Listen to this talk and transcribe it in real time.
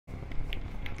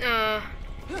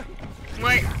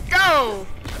What? No!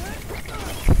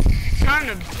 Time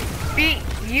to beat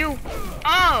you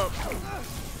up!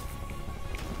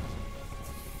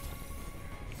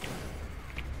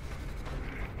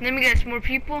 Let me get some more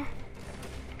people.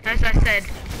 As I said,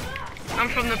 I'm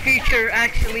from the future,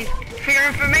 actually. For your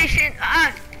information,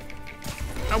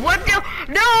 what the?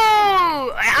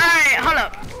 No! Alright, hold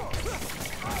up.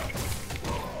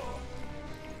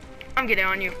 I'm getting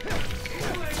on you.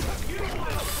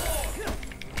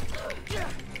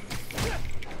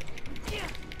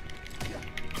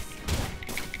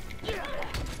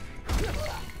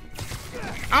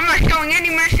 I'm not showing any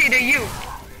mercy to you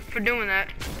for doing that.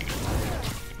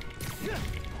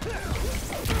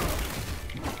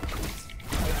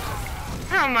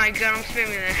 Oh my god, I'm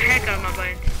spamming the heck out of my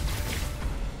buttons.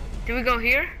 Do we go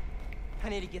here? I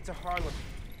need to get to Harlem.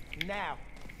 Now.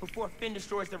 Before Finn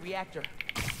destroys the reactor.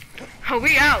 Oh,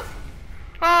 we out.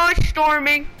 Oh, it's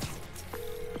storming.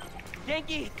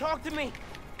 Yankee, talk to me.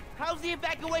 How's the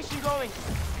evacuation going?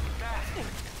 Bad.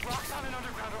 Rocks on and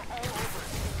underground are all over.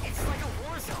 It's like a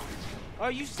war zone.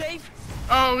 Are you safe?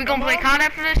 Oh, we gonna play COD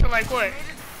after this, or like what?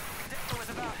 There was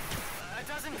about a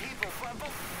dozen people.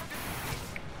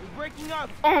 We're breaking up.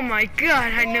 Oh my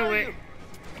god, I knew it.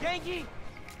 Yankee!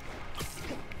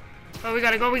 Oh, we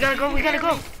gotta go, we gotta go, we gotta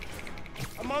go.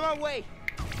 I'm on my way.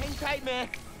 Hang tight, man.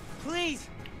 Please.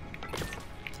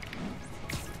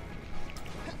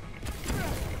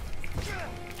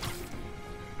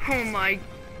 Oh my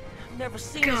I've never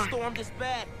seen God. a storm this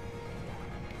bad.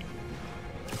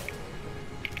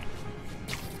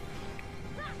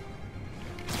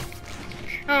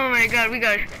 Oh my god, we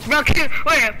got it. Bro,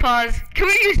 wait, pause. Can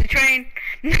we use the train?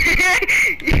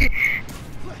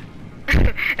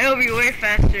 It'll be way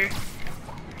faster.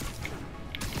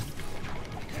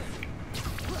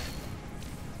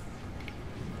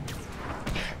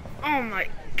 Oh my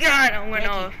god, I went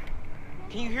off.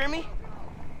 Can you hear me?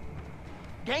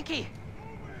 Yankee!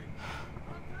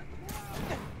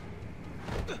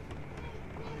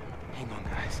 Hang on,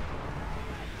 guys.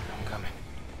 I'm coming.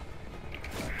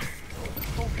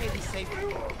 Okay, be safe.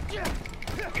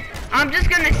 I'm just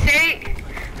gonna say,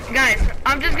 guys,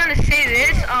 I'm just gonna say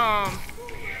this,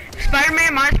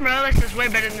 Spider-Man Miles Morales is way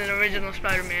better than the original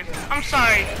Spider-Man. I'm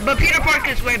sorry, but Peter Parker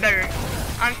is way better.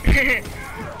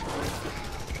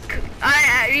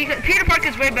 Peter Parker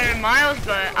is way better than Miles,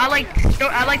 but I like the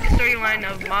storyline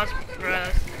of Miles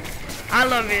Morales. I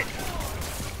love it.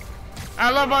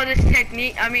 I love all this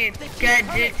technique. I mean,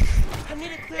 gadgets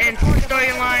and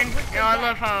storyline. You know, I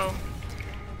love how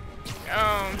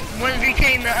one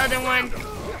became the other one,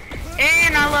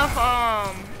 and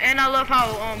I love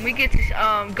how we get to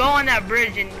go on that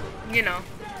bridge and you know.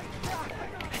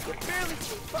 You're barely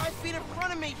 5 feet in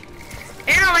front of me.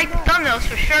 And I like the thumbnails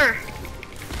for sure.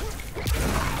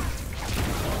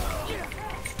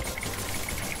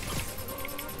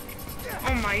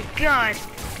 Oh my god.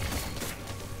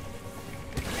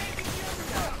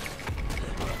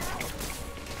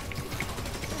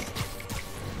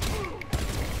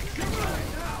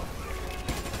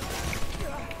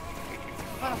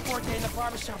 Forte in the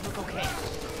barbershop look okay.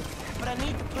 But I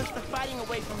need to push the fighting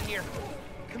away from here.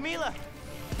 Camila,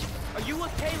 are you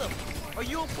with Caleb? Are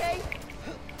you okay?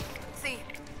 See,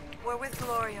 we're with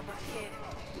Gloria, but kid,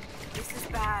 this is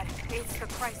bad. It's the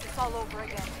crisis all over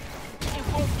again. It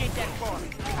won't get that far.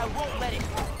 I won't let it.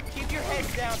 Keep your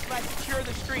heads down so I secure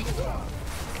the street.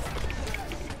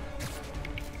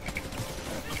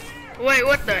 Wait,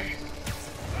 what the?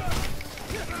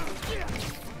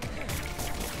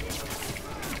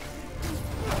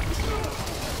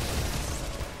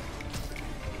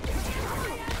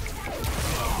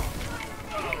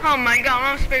 Oh my god,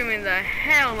 I'm spamming the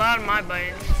hell out of my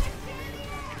buttons.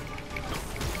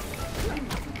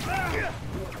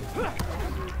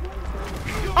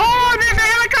 Oh, there's a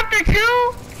helicopter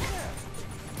too?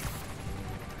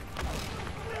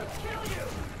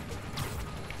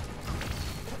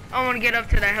 I want to get up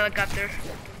to that helicopter.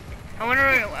 I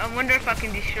wonder if I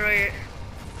can destroy it.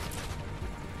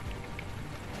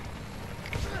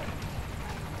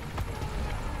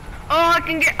 Oh, I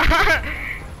can get.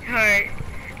 Alright.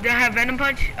 Do I have Venom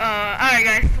Punch? Alright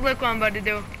guys, look what I'm about to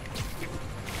do.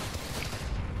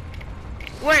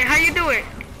 Wait, how you do it?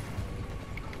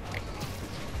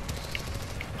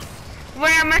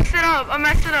 Wait, I messed it up. I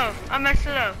messed it up. I messed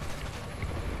it up.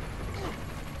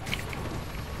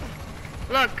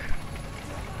 Look.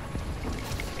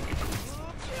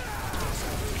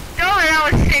 Oh, that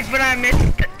was sick, but I missed.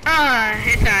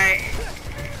 It's alright.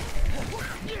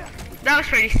 That was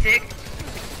pretty sick.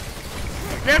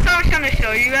 That's what I was trying to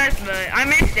show you guys, but I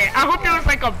missed it. I hope there was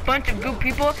like a bunch of good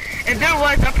people If there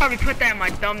was, I'd probably put that in my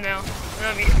thumbnail.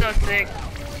 That'd be so sick.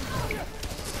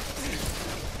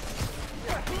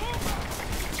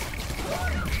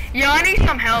 Yo, I need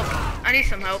some help. I need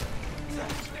some help.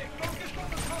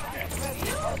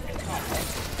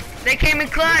 They came in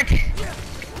clutch.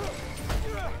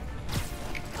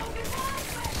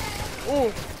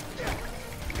 Ooh.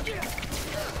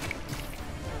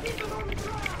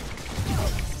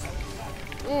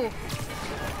 Ooh.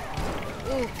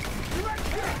 Ooh.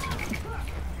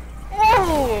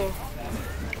 Ooh.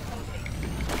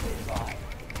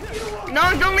 No,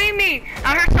 don't leave me.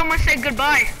 I heard someone say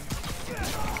goodbye.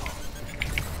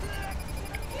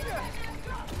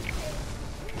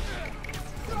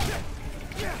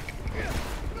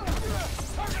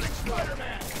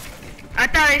 I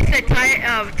thought it said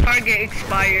target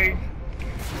expired.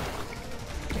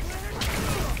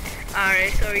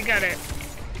 Alright, so we got a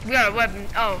weapon.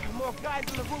 Oh. More guys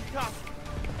on the rooftop.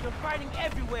 They're fighting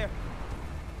everywhere.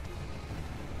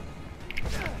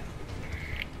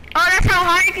 Oh, that's how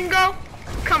high you can go?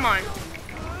 Come on.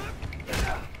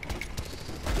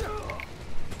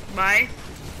 Bye.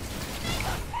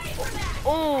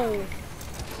 Oh.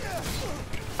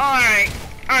 Alright.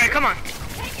 Alright, come on.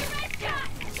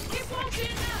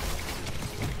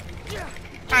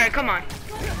 Alright, come on.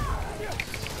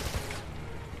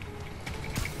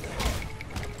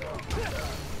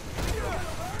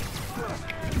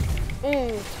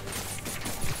 Ooh.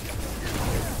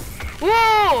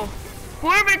 Whoa!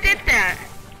 Whoever did that.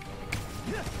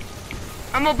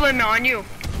 I'm gonna blame it on you.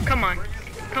 Come on.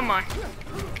 Come on.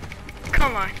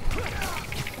 Come on.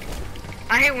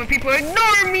 I hate when people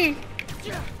ignore me.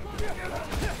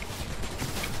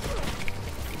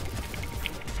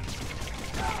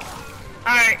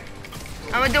 Alright.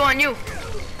 I'm gonna do it on you.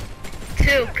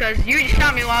 Too, cause you just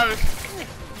shot me while I was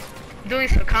doing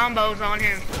some combos on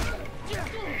him.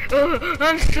 Oh,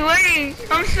 I'm sweating.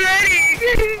 I'm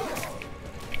sweating.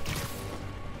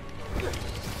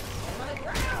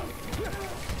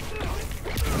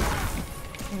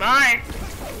 Bye.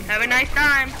 Have a nice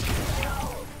time.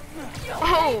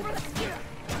 Oh.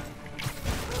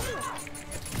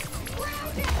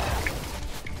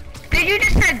 Did you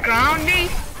just say ground me?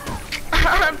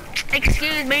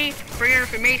 Excuse me, for your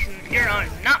information, you're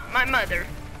not my mother.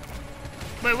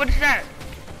 Wait, what is that?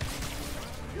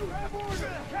 You have orders to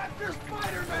capture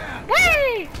Spider-Man!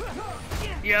 Whee!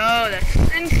 Yo, that's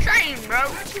insane,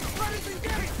 bro.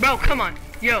 Bro, come on.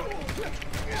 Yo.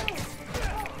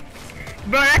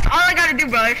 Bro, that's all I gotta do,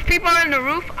 bro. If people are on the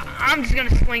roof, I'm just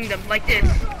gonna swing them like this.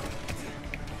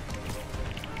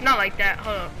 Not like that.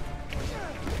 Hold up.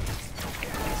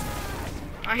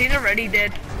 Oh, he's already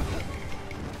dead.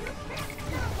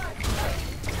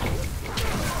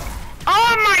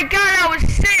 Oh my god, I was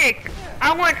sick.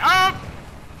 I went up.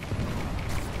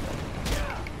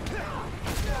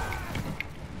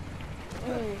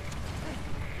 Ooh.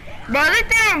 Bro, they're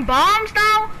throwing bombs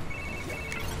now?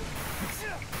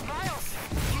 Miles,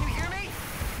 can you hear me?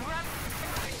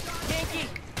 Yankee,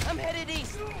 I'm headed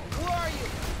east. Where are you?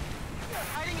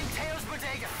 Hiding in Teo's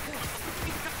bodega.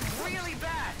 It's really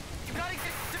bad. You gotta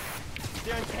get...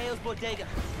 They're in Teo's bodega.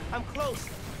 I'm close,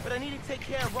 but I need to take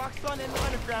care of Roxxon and the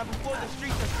underground before the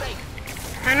streets are safe.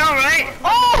 I know, right?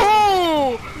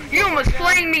 Oh! You almost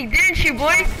flayed me, didn't you,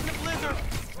 boy? In the blizzard.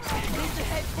 Need to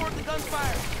head toward the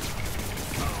gunfire.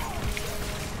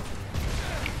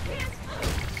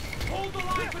 Hold the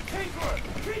line for Tinkerer!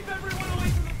 Keep everyone away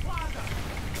from the plaza!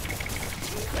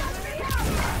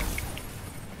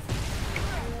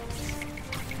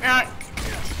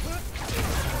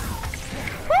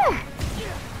 Whew.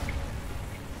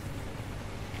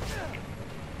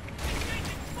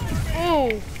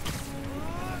 Ooh.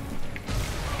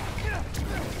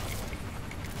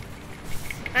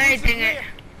 I dang it.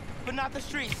 But not the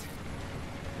streets.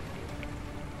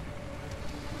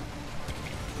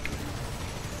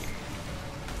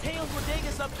 Teo's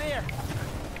bodega's up there.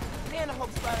 Man, I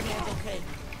hope Spider-Man's okay.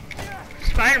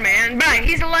 Spider-Man, right,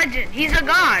 he's a legend, he's a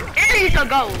god, and he's a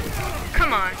gold.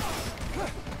 Come on.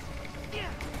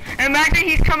 Imagine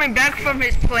he's coming back from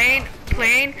his plane,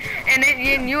 and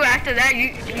then you after that,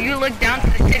 you look down to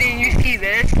the city and you see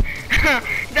this.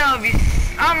 That would be,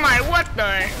 I'm like, what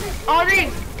the? Oh,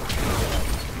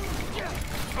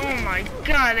 oh my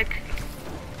god.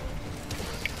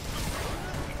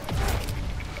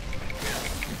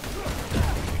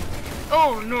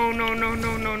 Oh, no, no, no,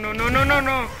 no, no, no, no, no, no,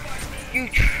 no. You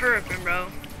tripping, bro.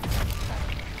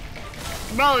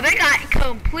 Bro, they got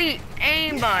complete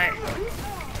aimbot.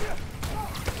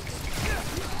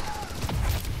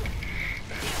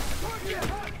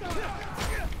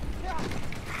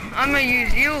 I'm gonna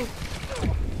use you.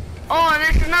 Oh,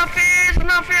 this is not fair. This is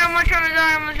not fair. I'm not trying to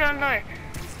die. I'm not trying to die.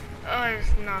 Oh, this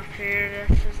is not fair.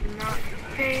 This is not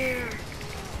fair.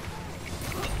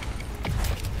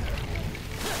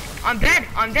 I'm dead.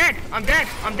 I'm dead. I'm dead.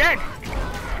 I'm dead.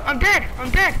 I'm dead.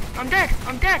 I'm dead. I'm dead.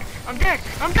 I'm dead. I'm dead.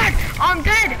 I'm dead. I'm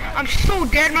dead. I'm so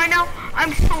dead right now.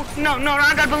 I'm so no.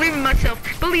 I gotta believe in myself.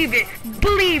 Believe it.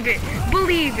 Believe it.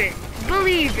 Believe it.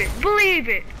 Believe it. Believe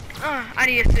it. I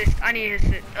need assist. I need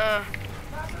assist.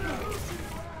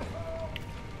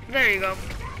 There you go.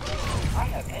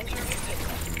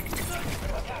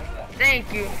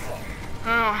 Thank you.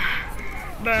 Oh,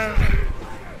 bro.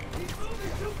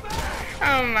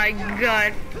 Oh my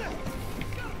god.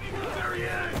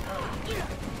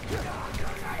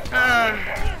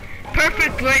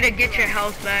 Perfect way to get your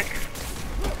health back.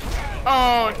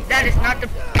 Oh, that is not the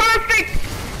perfect.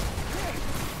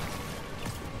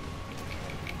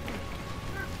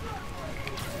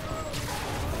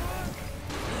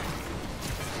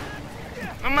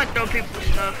 I'm gonna throw people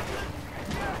stuff.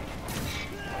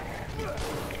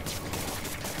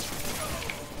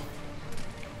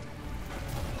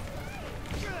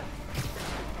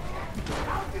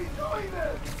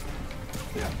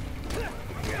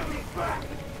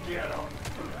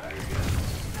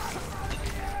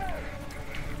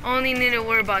 Only need to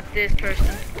worry about this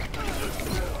person.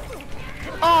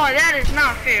 Oh, that is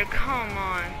not fair. Come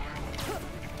on.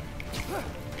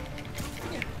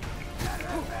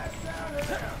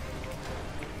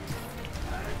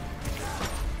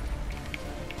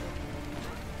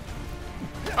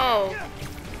 Oh.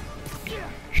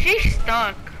 She's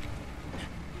stuck.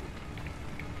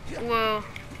 Whoa.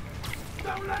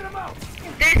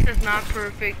 This is not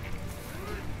perfect.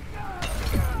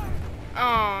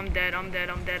 Oh, I'm dead. I'm dead.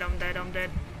 I'm dead. I'm dead. I'm dead.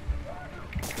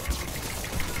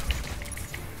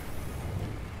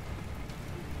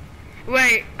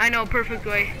 Wait, I know perfect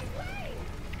way.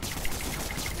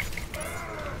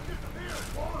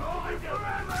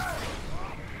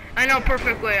 I know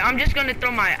perfect way. I'm just gonna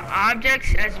throw my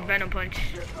objects as venom punch.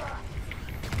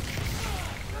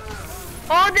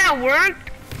 Oh, that worked.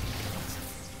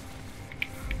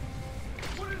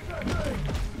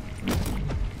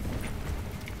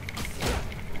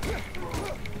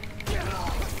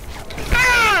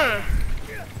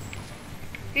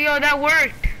 Yo, that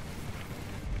worked.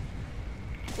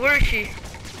 Where is she?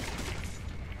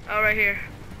 Oh, right here.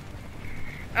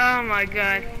 Oh my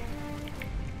god.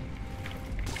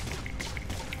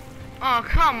 Oh,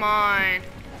 come on. I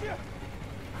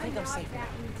think I'm safe now.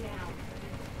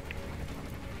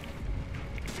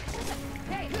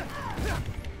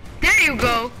 There you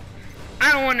go.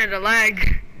 I don't want it to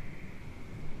lag.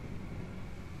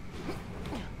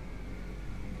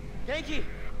 Yankee!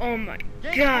 Oh my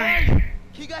Yankee, god.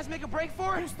 Can you guys make a break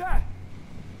for it? Who's that?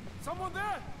 Someone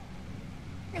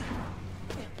there?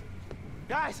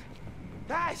 Guys!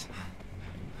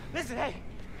 Listen, hey!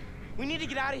 We need to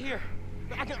get out of here.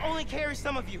 I can only carry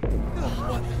some of you.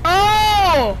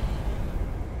 Oh!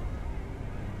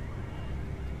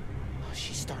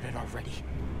 She started already.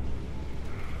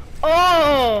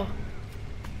 Oh!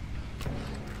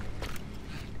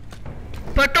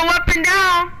 Put the weapon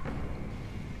down.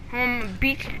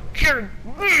 Beat your.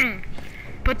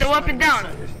 Put the weapon down.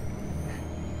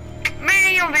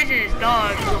 Man, your vision is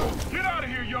dog. Get out of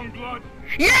here, young blood.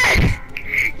 Yes!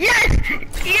 Yes!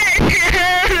 Yes!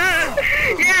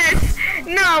 Yes!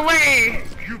 No way!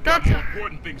 You've got more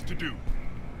important things to do.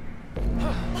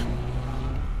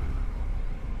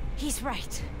 He's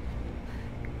right.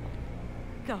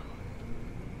 Go.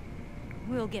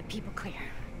 We'll get people clear.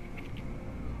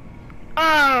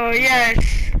 Oh,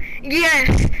 yes!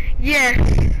 Yes! Yes!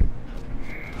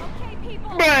 Okay,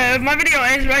 people. Bruh, if my video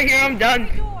ends right here, I'm done.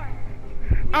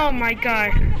 Oh my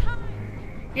god.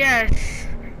 Yes.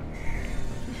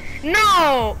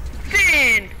 No!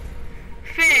 Finn!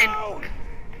 No!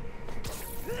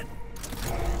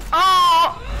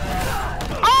 Oh!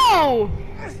 Oh!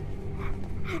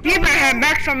 You better have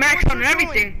max on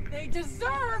everything. They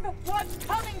deserve what's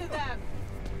coming to them!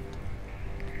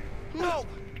 No!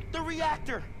 The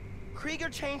reactor! Krieger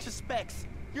changed his specs.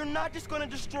 You're not just gonna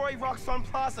destroy Roxxon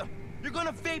Plaza. You're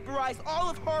gonna vaporize all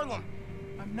of Harlem.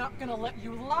 I'm not gonna let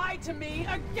you lie to me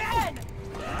again!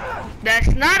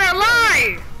 That's not a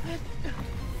lie!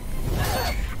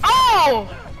 Oh!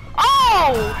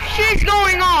 Oh! She's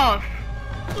going off!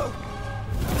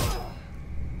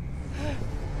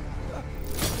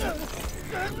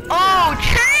 Oh,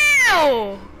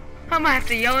 chill! I'm gonna have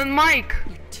to yell in mic.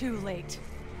 You're too late.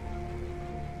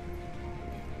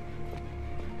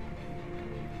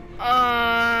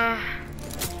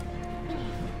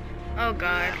 Oh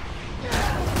god.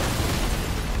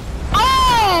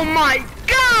 Oh my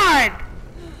God!